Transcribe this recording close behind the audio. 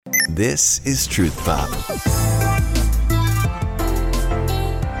This is Truth Pop.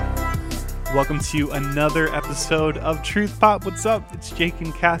 Welcome to another episode of Truth Pop. What's up? It's Jake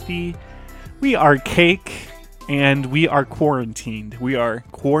and Kathy. We are Cake, and we are quarantined. We are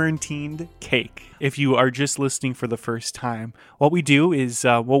quarantined Cake. If you are just listening for the first time, what we do is,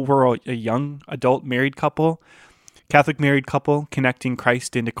 we're a young adult married couple, Catholic married couple, connecting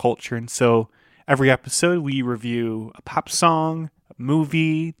Christ into culture. And so every episode we review a pop song, a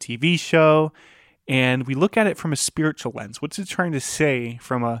movie, TV show, and we look at it from a spiritual lens. What's it trying to say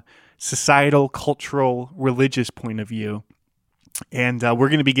from a societal, cultural, religious point of view? And we're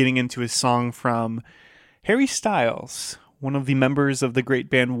going to be getting into a song from Harry Styles, one of the members of the great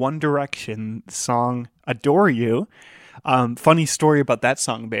band One Direction, the song Adore You. Funny story about that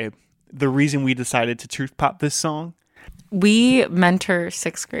song, babe. The reason we decided to truth pop this song. We mentor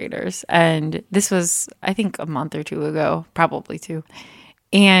sixth graders, and this was, I think, a month or two ago, probably two.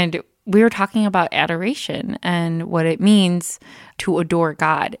 And we were talking about adoration and what it means to adore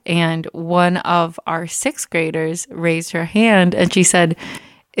God. And one of our sixth graders raised her hand and she said,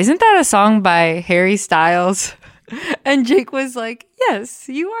 "Isn't that a song by Harry Styles?" And Jake was like, "Yes,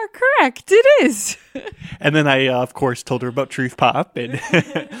 you are correct. It is." And then I, of course, told her about Truth Pop. And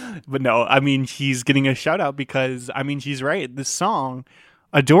but no, I mean, she's getting a shout out because, I mean, she's right. This song,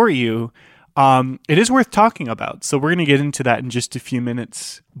 Adore You, it is worth talking about. So we're going to get into that in just a few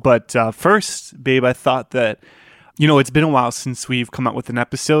minutes. But first, babe, I thought that, you know, it's been a while since we've come out with an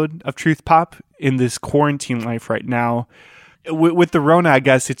episode of Truth Pop in this quarantine life right now. With the Rona, I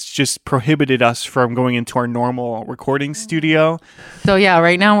guess it's just prohibited us from going into our normal recording studio. So yeah,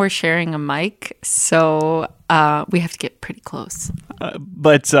 right now we're sharing a mic, so we have to get pretty close.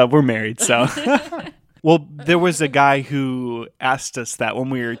 But we're married, so. Well, there was a guy who asked us that when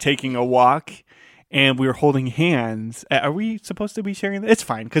we were taking a walk and we were holding hands. Are we supposed to be sharing that? It's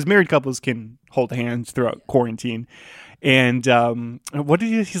fine, because married couples can hold hands throughout quarantine. And what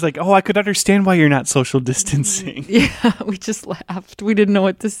did he's like, "Oh, I could understand why you're not social distancing." Yeah, we just laughed. We didn't know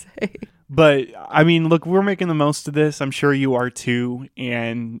what to say. But, I mean, look, we're making the most of this. I'm sure you are too.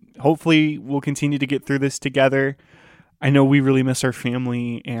 And hopefully we'll continue to get through this together. I know we really miss our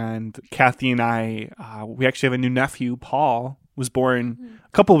family. And Kathy and I, we actually have a new nephew. Paul was born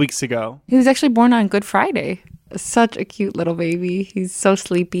a couple weeks ago. He was actually born on Good Friday. Such a cute little baby. He's so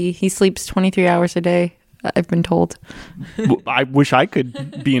sleepy. He sleeps 23 hours a day, I've been told. I wish I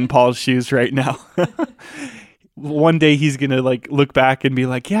could be in Paul's shoes right now. One day he's going to like look back and be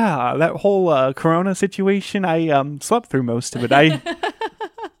like, "Yeah, that whole Corona situation, I slept through most of it." I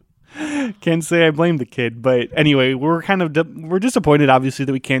can't say I blame the kid. But anyway, we're disappointed, obviously,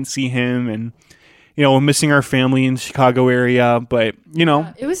 that we can't see him. And, you know, we're missing our family in the Chicago area. But, you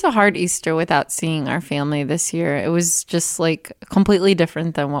know. It was a hard Easter without seeing our family this year. It was just like completely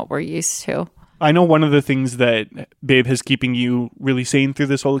different than what we're used to. I know one of the things that, babe, has keeping you really sane through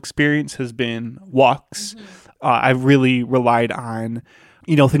this whole experience has been walks. Mm-hmm. I've really relied on,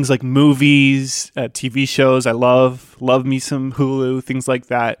 you know, things like movies, TV shows. I love me some Hulu, things like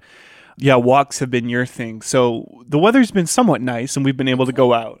that. Yeah, walks have been your thing. So the weather's been somewhat nice and we've been able to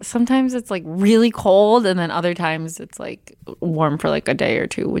go out. Sometimes it's like really cold and then other times it's like warm for like a day or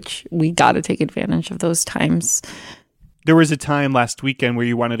two, which we got to take advantage of those times. There was a time last weekend where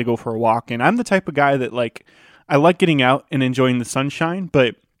you wanted to go for a walk, and I'm the type of guy that, like, I like getting out and enjoying the sunshine,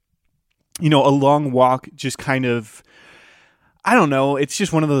 but, you know, a long walk just kind of, I don't know, it's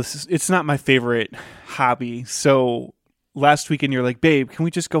just one of those, it's not my favorite hobby. So last weekend you're like, "Babe, can we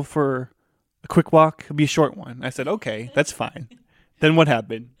just go for a quick walk? It'll be a short one." I said, "Okay, that's fine." Then what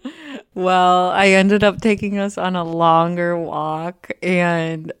happened? Well, I ended up taking us on a longer walk,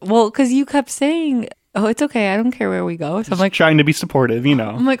 and, well, because you kept saying, "Oh, it's okay. I don't care where we go." So I'm like, trying to be supportive, you know.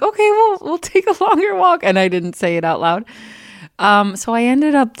 I'm like, "Okay, we'll take a longer walk." And I didn't say it out loud. So I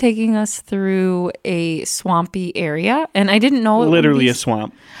ended up taking us through a swampy area, and I didn't know literally a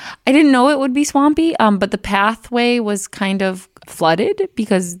swamp. I didn't know it would be swampy, but the pathway was kind of flooded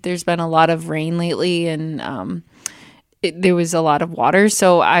because there's been a lot of rain lately, and there was a lot of water.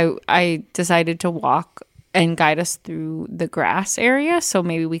 So I decided to walk and guide us through the grass area, so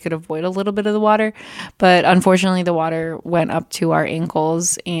maybe we could avoid a little bit of the water. But unfortunately, the water went up to our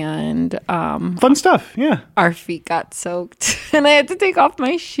ankles, and fun stuff, yeah. Our feet got soaked, and I had to take off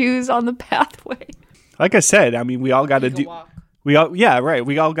my shoes on the pathway. Like I said, I mean, we all got to do. We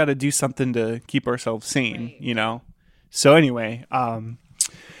all got to do something to keep ourselves sane, right. You know. So anyway,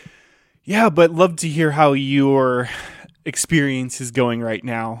 yeah, but love to hear how your experience is going right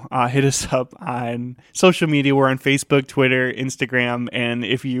now. Hit us up on social media. We're on Facebook, Twitter, Instagram, and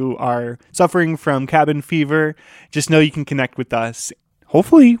if you are suffering from cabin fever, just know you can connect with us.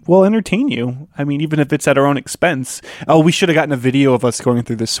 hopefully we'll entertain you. I mean, even if it's at our own expense. Oh, we should have gotten a video of us going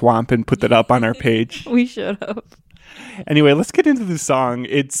through the swamp and put that up on our page. We should have. Anyway, let's get into the song.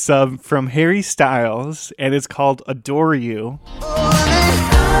 It's from Harry Styles, and it's called Adore You.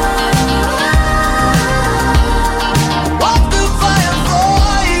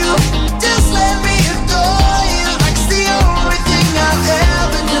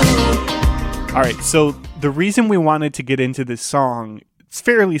 All right, so the reason we wanted to get into this song, it's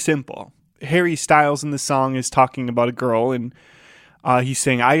fairly simple. Harry Styles in the song is talking about a girl, and he's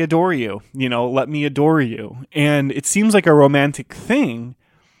saying, I adore you, let me adore you. And it seems like a romantic thing,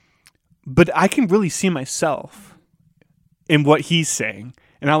 but I can really see myself in what he's saying,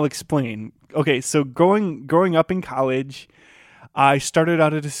 and I'll explain. Okay, so growing up in college, I started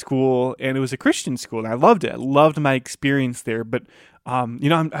out at a school, and it was a Christian school, and I loved it. I loved my experience there, but I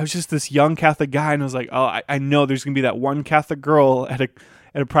was just this young Catholic guy, and I was like, oh, I know there's going to be that one Catholic girl at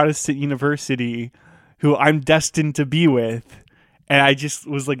a Protestant university who I'm destined to be with. And I just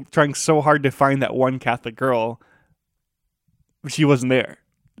was like trying so hard to find that one Catholic girl. She wasn't there.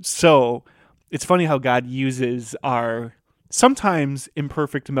 So it's funny how God uses our sometimes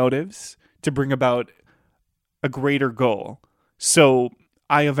imperfect motives to bring about a greater goal. So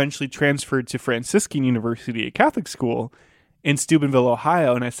I eventually transferred to Franciscan University, a Catholic school, in Steubenville,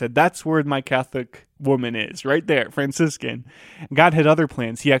 Ohio, and I said, that's where my Catholic woman is, right there, Franciscan. God had other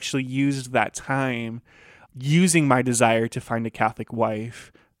plans. He actually used that time, using my desire to find a Catholic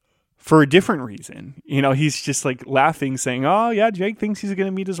wife for a different reason. He's just like laughing, saying, oh yeah, Jake thinks he's going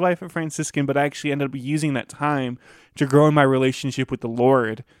to meet his wife at Franciscan, but I actually ended up using that time to grow in my relationship with the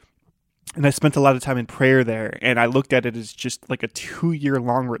Lord. And I spent a lot of time in prayer there, and I looked at it as just like a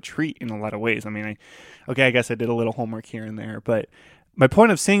 2-year-long retreat in a lot of ways. I mean, I guess I did a little homework here and there, but my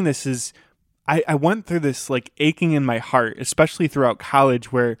point of saying this is I went through this like aching in my heart, especially throughout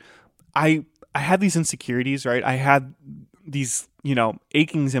college, where I had these insecurities, right? I had these,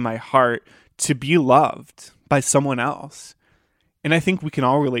 achings in my heart to be loved by someone else. And I think we can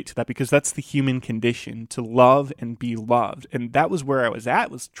all relate to that because that's the human condition, to love and be loved. And that was where I was at,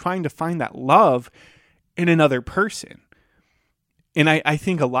 was trying to find that love in another person. And I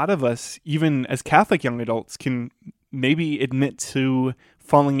think a lot of us, even as Catholic young adults, can maybe admit to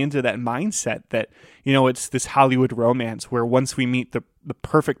falling into that mindset that, it's this Hollywood romance where once we meet the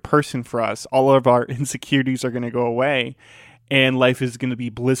perfect person for us, all of our insecurities are going to go away and life is going to be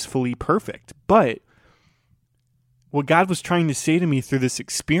blissfully perfect. But what God was trying to say to me through this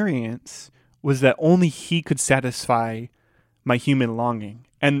experience was that only He could satisfy my human longing.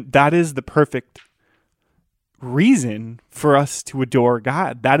 And that is the perfect reason for us to adore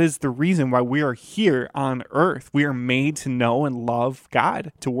God. That is the reason why we are here on earth. We are made to know and love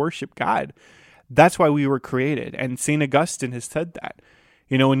God, to worship God. That's why we were created. And St. Augustine has said that.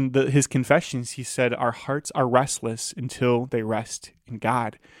 In his Confessions, he said, our hearts are restless until they rest in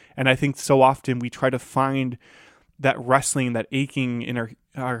God. And I think so often we try to find that wrestling, that aching in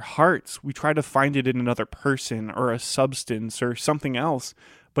our hearts, we try to find it in another person or a substance or something else,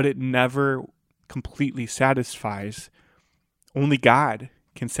 but it never completely satisfies. Only God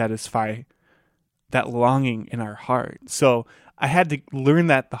can satisfy that longing in our heart. So I had to learn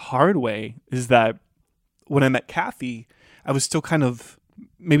that the hard way, is that when I met Kathy, I was still kind of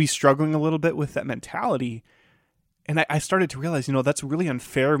maybe struggling a little bit with that mentality. And I started to realize, that's really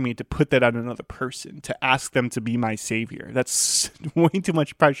unfair of me to put that on another person, to ask them to be my savior. That's way too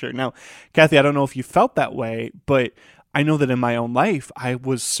much pressure. Now, Kathy, I don't know if you felt that way, but I know that in my own life, I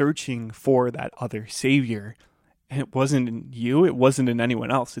was searching for that other savior. And it wasn't in you. It wasn't in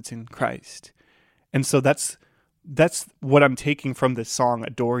anyone else. It's in Christ. And so that's what I'm taking from this song,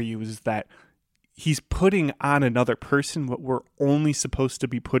 Adore You, is that He's putting on another person what we're only supposed to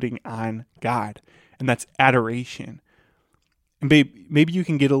be putting on God. And that's adoration. And maybe you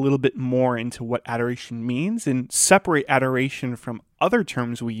can get a little bit more into what adoration means and separate adoration from other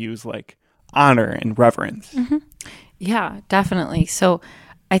terms we use like honor and reverence. Mm-hmm. Yeah, definitely. So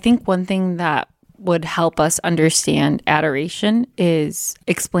I think one thing that would help us understand adoration is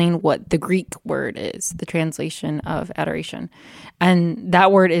explain what the Greek word is, the translation of adoration. And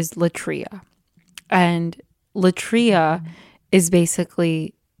that word is latria. And latria is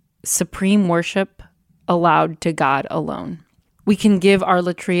basically supreme worship allowed to God alone. We can give our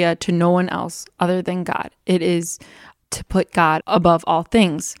latria to no one else other than God. It is to put God above all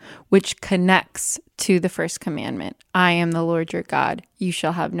things, which connects to the first commandment. I am the Lord your God. You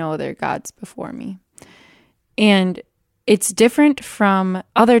shall have no other gods before me. And it's different from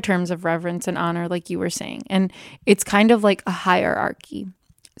other terms of reverence and honor, like you were saying. And it's kind of like a hierarchy.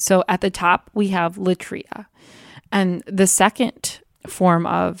 So at the top, we have latria. And the second form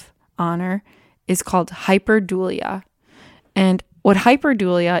of honor is called hyperdulia. And what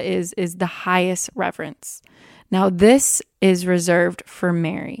hyperdulia is the highest reverence. Now, this is reserved for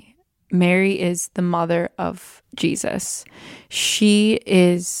Mary. Mary is the mother of Jesus. She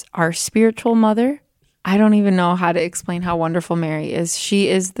is our spiritual mother. I don't even know how to explain how wonderful Mary is. She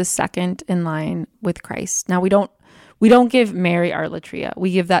is the second in line with Christ. Now, we don't give Mary our latria.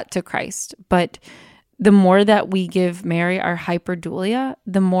 We give that to Christ. But the more that we give Mary our hyperdulia,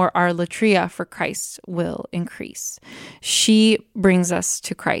 the more our latria for Christ will increase. She brings us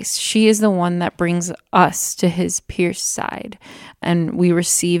to Christ. She is the one that brings us to his pierced side, and we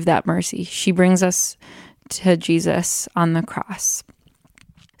receive that mercy. She brings us to Jesus on the cross.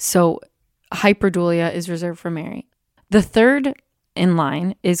 So hyperdulia is reserved for Mary. The third in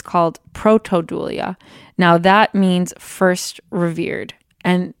line is called protodulia. Now that means first revered.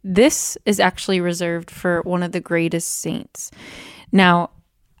 And this is actually reserved for one of the greatest saints. Now,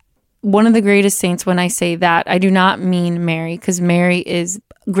 one of the greatest saints, when I say that, I do not mean Mary, because Mary is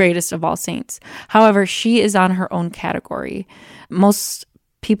greatest of all saints. However, she is on her own category. Most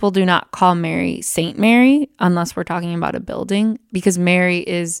people do not call Mary Saint Mary unless we're talking about a building, because Mary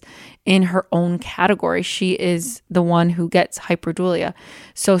is in her own category. She is the one who gets hyperdulia.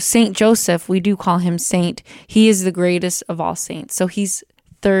 So Saint Joseph, we do call him saint. He is the greatest of all saints. So he's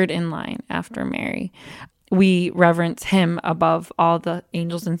third in line after Mary. We reverence him above all the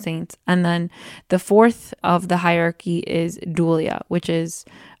angels and saints. And then the fourth of the hierarchy is dulia, which is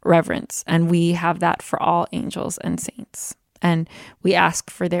reverence. And we have that for all angels and saints. And we ask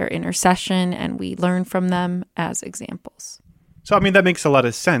for their intercession and we learn from them as examples. So, I mean, that makes a lot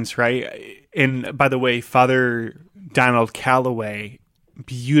of sense, right? And by the way, Father Donald Calloway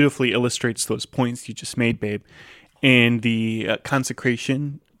beautifully illustrates those points you just made, babe, in the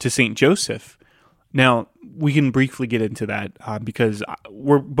consecration to St. Joseph. Now, we can briefly get into that because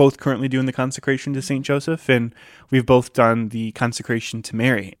we're both currently doing the consecration to St. Joseph, and we've both done the consecration to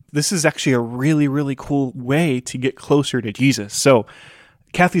Mary. This is actually a really, really cool way to get closer to Jesus. So,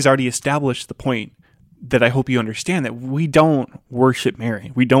 Kathy's already established the point that I hope you understand, that we don't worship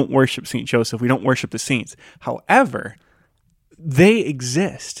Mary. We don't worship St. Joseph. We don't worship the saints. However, they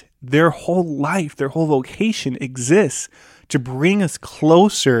exist. Their whole life, their whole vocation exists to bring us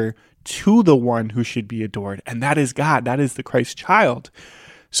closer to the one who should be adored, and that is God. That is the Christ child.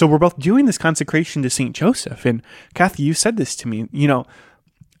 So we're both doing this consecration to St. Joseph. And Kathy, you said this to me. You know,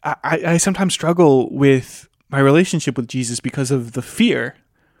 I sometimes struggle with my relationship with Jesus because of the fear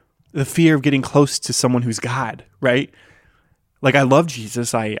of getting close to someone who's God, right? Like, I love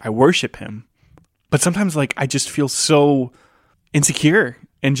Jesus, I worship him, but sometimes, like, I just feel so insecure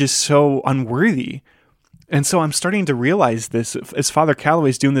and just so unworthy. And so I'm starting to realize this. As Father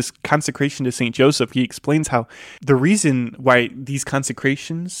Calloway's doing this consecration to St. Joseph, he explains how the reason why these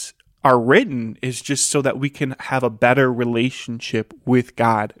consecrations are written is just so that we can have a better relationship with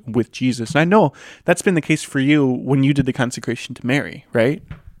God, with Jesus. And I know that's been the case for you when you did the consecration to Mary, right?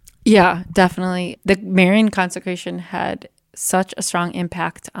 Yeah, definitely. The Marian consecration had such a strong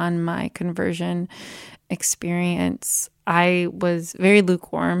impact on my conversion experience. I was very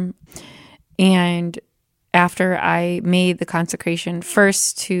lukewarm, and after I made the consecration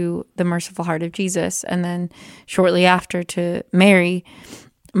first to the Merciful Heart of Jesus and then shortly after to Mary,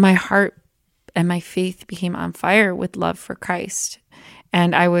 my heart and my faith became on fire with love for Christ,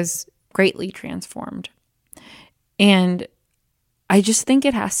 and I was greatly transformed. And I just think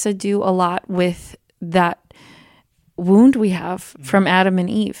it has to do a lot with that wound we have from Adam and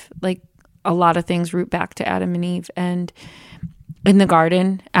Eve. Like, a lot of things root back to Adam and Eve. And in the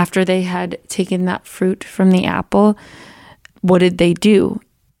garden, after they had taken that fruit from the apple, what did they do?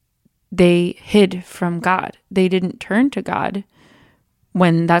 They hid from God. They didn't turn to God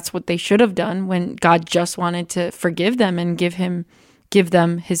when that's what they should have done, when God just wanted to forgive them and give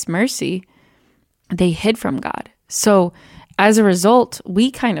them his mercy. They hid from God. So as a result,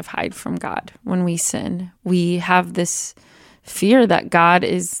 we kind of hide from God when we sin. We have this fear that God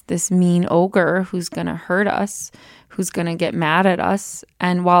is this mean ogre who's going to hurt us, who's going to get mad at us.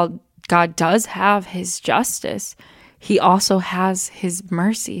 And while God does have his justice, he also has his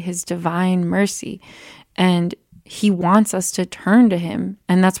mercy, his divine mercy. And he wants us to turn to him.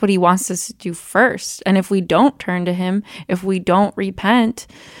 And that's what he wants us to do first. And if we don't turn to him, if we don't repent,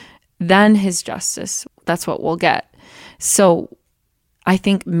 then his justice, that's what we'll get. So I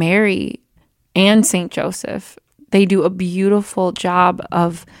think Mary and St. Joseph, they do a beautiful job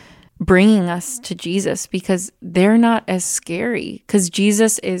of bringing us to Jesus because they're not as scary, because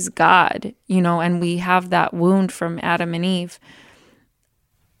Jesus is God, and we have that wound from Adam and Eve.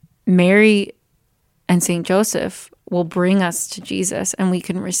 Mary and St. Joseph, will bring us to Jesus and we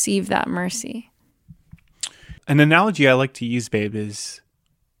can receive that mercy. An analogy I like to use, babe, is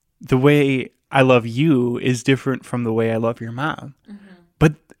the way I love you is different from the way I love your mom.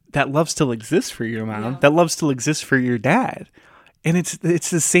 But that love still exists for your mom. Yeah. That love still exists for your dad. And it's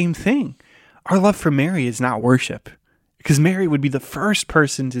the same thing. Our love for Mary is not worship, because Mary would be the first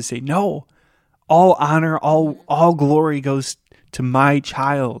person to say, no, all honor, all glory goes to my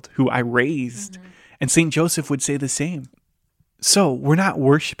child who I raised. And St. Joseph would say the same. So we're not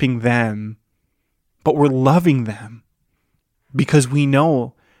worshiping them, but we're loving them because we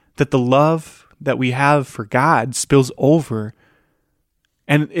know that the love that we have for God spills over,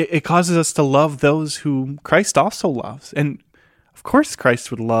 and it causes us to love those who Christ also loves. And of course,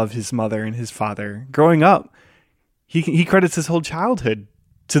 Christ would love his mother and his father. Growing up, he credits his whole childhood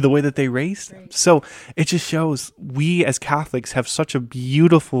to the way that they raised them. So it just shows we as Catholics have such a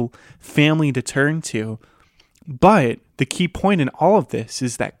beautiful family to turn to. But the key point in all of this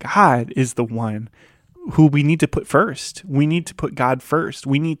is that God is the one who we need to put first. We need to put God first.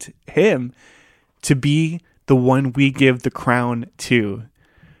 We need him to be the one we give the crown to.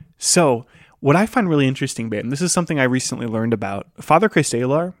 So what I find really interesting, babe, and this is something I recently learned about, Father Chris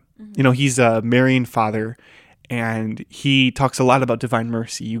Alar, he's a Marian father, and he talks a lot about divine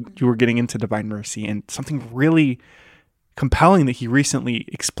mercy. You were getting into divine mercy, and something really compelling that he recently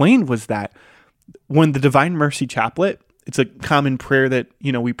explained was that when the Divine Mercy Chaplet, it's a common prayer that,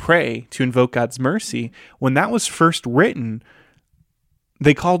 we pray to invoke God's mercy. When that was first written,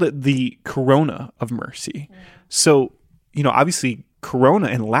 they called it the Corona of Mercy. So, obviously Corona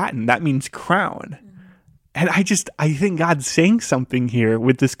in Latin, that means crown. And I think God's saying something here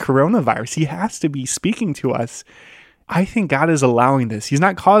with this coronavirus. He has to be speaking to us. I think God is allowing this. He's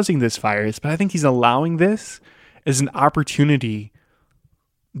not causing this virus, but I think he's allowing this as an opportunity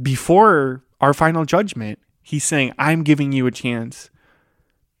before our final judgment. He's saying, I'm giving you a chance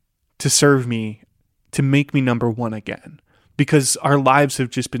to serve me, to make me number one again. Because our lives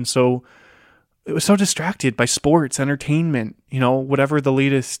have just been so distracted by sports, entertainment, whatever the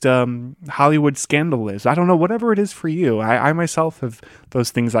latest Hollywood scandal is. I don't know, whatever it is for you. I myself have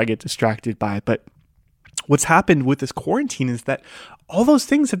those things I get distracted by. But what's happened with this quarantine is that all those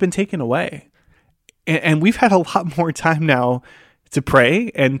things have been taken away. And we've had a lot more time now to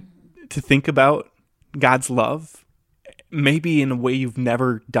pray and to think about God's love, maybe in a way you've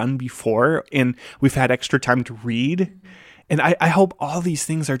never done before. And we've had extra time to read. And I hope all these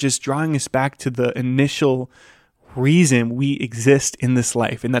things are just drawing us back to the initial reason we exist in this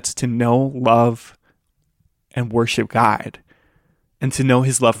life, and that's to know, love, and worship God, and to know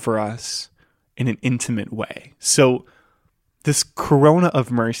his love for us in an intimate way. So this Corona of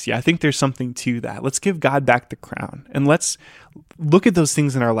Mercy, I think there's something to that. Let's give God back the crown, and let's look at those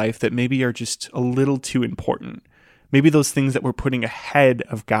things in our life that maybe are just a little too important. Maybe those things that we're putting ahead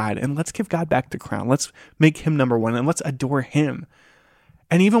of God, and let's give God back the crown. Let's make him number one, and let's adore him.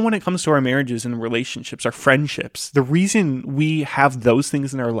 And even when it comes to our marriages and relationships, our friendships, the reason we have those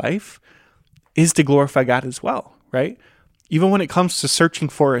things in our life is to glorify God as well, right? Even when it comes to searching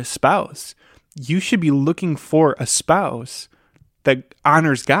for a spouse, you should be looking for a spouse that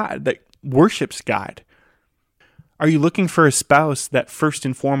honors God, that worships God. Are you looking for a spouse that first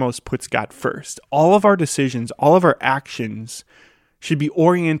and foremost puts God first? All of our decisions, all of our actions should be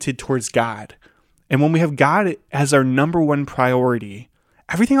oriented towards God. And when we have God as our number one priority,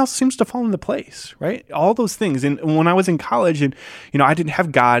 everything else seems to fall into place, right? All those things. And when I was in college and, I didn't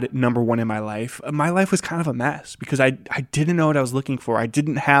have God number one in my life was kind of a mess because I didn't know what I was looking for. I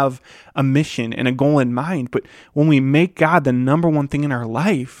didn't have a mission and a goal in mind. But when we make God the number one thing in our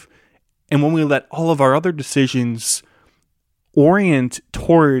life, and when we let all of our other decisions orient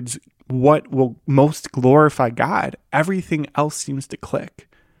towards what will most glorify God, everything else seems to click.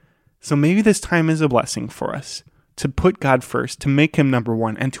 So maybe this time is a blessing for us to put God first, to make him number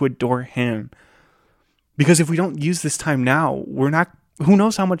one, and to adore him. Because if we don't use this time now, who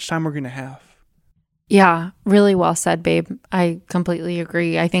knows how much time we're going to have. Yeah, really well said, babe. I completely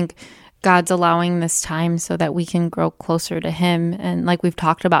agree. I think God's allowing this time so that we can grow closer to him. And like we've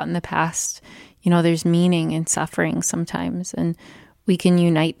talked about in the past, there's meaning in suffering sometimes, and we can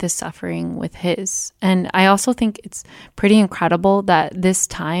unite the suffering with his. And I also think it's pretty incredible that this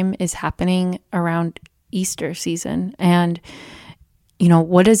time is happening around Easter season. And,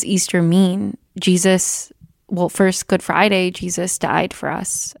 what does Easter mean? First, Good Friday, Jesus died for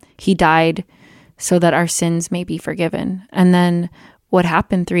us. He died so that our sins may be forgiven. And then what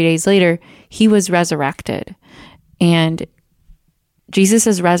happened 3 days later? He was resurrected. And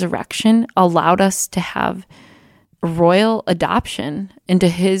Jesus' resurrection allowed us to have royal adoption into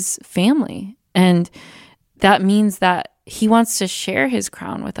his family. And that means that he wants to share his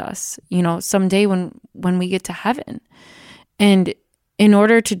crown with us, someday when we get to heaven. And in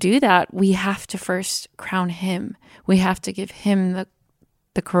order to do that, we have to first crown him. We have to give him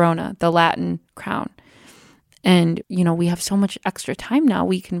the corona, the Latin crown. And, we have so much extra time now.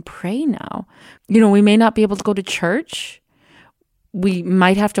 We can pray now. We may not be able to go to church. We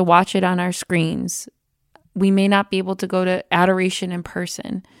might have to watch it on our screens. We may not be able to go to adoration in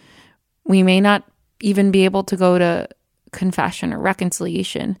person. We may not even be able to go to confession or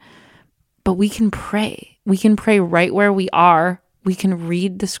reconciliation. But we can pray. We can pray right where we are. We can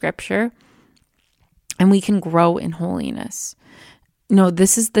read the scripture. And we can grow in holiness. No,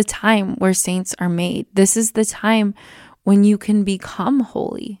 this is the time where saints are made. This is the time when you can become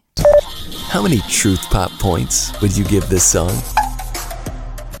holy. How many Truth Pop points would you give this song?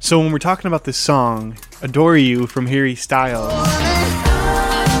 So when we're talking about this song, Adore You from Harry Styles,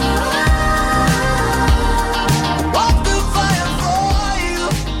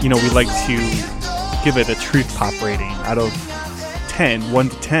 we like to give it a Truth Pop rating out of 10, 1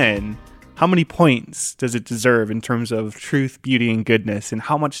 to 10. How many points does it deserve in terms of truth, beauty, and goodness? And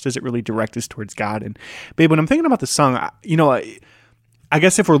how much does it really direct us towards God? And babe, when I'm thinking about the song, I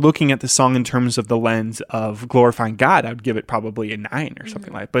guess if we're looking at the song in terms of the lens of glorifying God, I'd give it probably a 9 or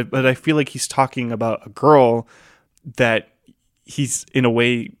something like that. But I feel like he's talking about a girl that he's, in a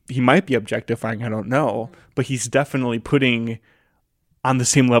way, he might be objectifying, I don't know. But he's definitely putting on the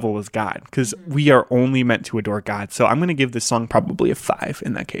same level as God, because we are only meant to adore God. So I'm going to give this song probably a 5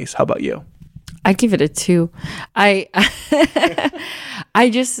 in that case. How about you? I'd give it a 2. I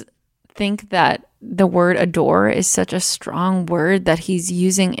just think that the word adore is such a strong word that he's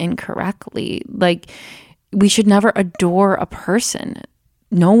using incorrectly. Like, we should never adore a person.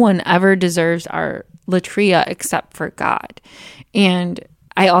 No one ever deserves our latria except for God. And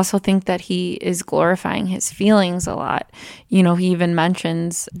I also think that he is glorifying his feelings a lot. He even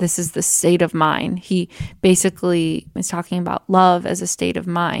mentions this is the state of mind. He basically is talking about love as a state of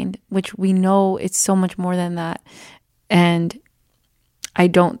mind, which we know it's so much more than that. And I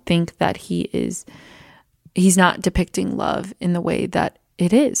don't think that he's not depicting love in the way that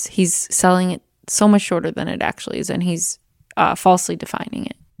it is. He's selling it so much shorter than it actually is, and he's falsely defining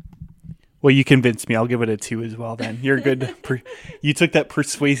it. Well, you convinced me. I'll give it a 2 as well then. You're good. You took that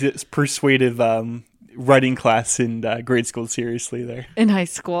persuasive writing class in grade school seriously there. In high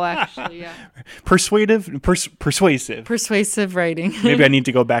school, actually, yeah. Persuasive writing. Maybe I need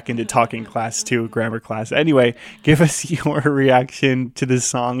to go back into talking class too, grammar class. Anyway, give us your reaction to this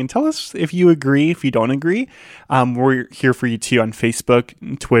song and tell us if you agree, if you don't agree. We're here for you too on Facebook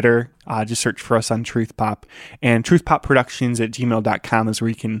and Twitter. Just search for us on Truth Pop, and truthpopproductions@gmail.com is where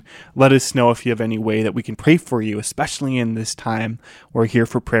you can let us know if you have any way that we can pray for you, especially in this time. We're here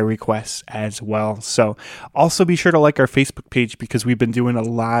for prayer requests as well. So also be sure to like our Facebook page, because we've been doing a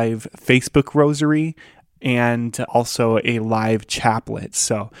live Facebook rosary and also a live chaplet.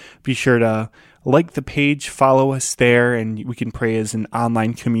 So be sure to like the page, follow us there, and we can pray as an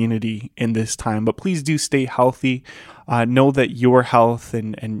online community in this time. But please do stay healthy. Know that your health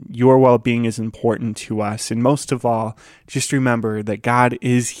and your well-being is important to us. And most of all, just remember that God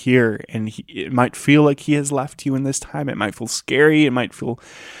is here, and it might feel like he has left you in this time. It might feel scary. It might feel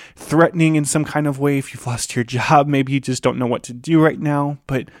threatening in some kind of way. If you've lost your job, maybe you just don't know what to do right now.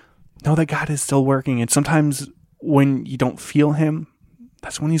 But know that God is still working. And sometimes when you don't feel him,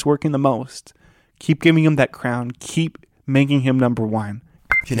 that's when he's working the most. Keep giving him that crown. Keep making him number one.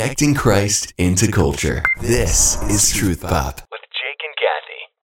 Connecting Christ into culture. This is Truth Pop.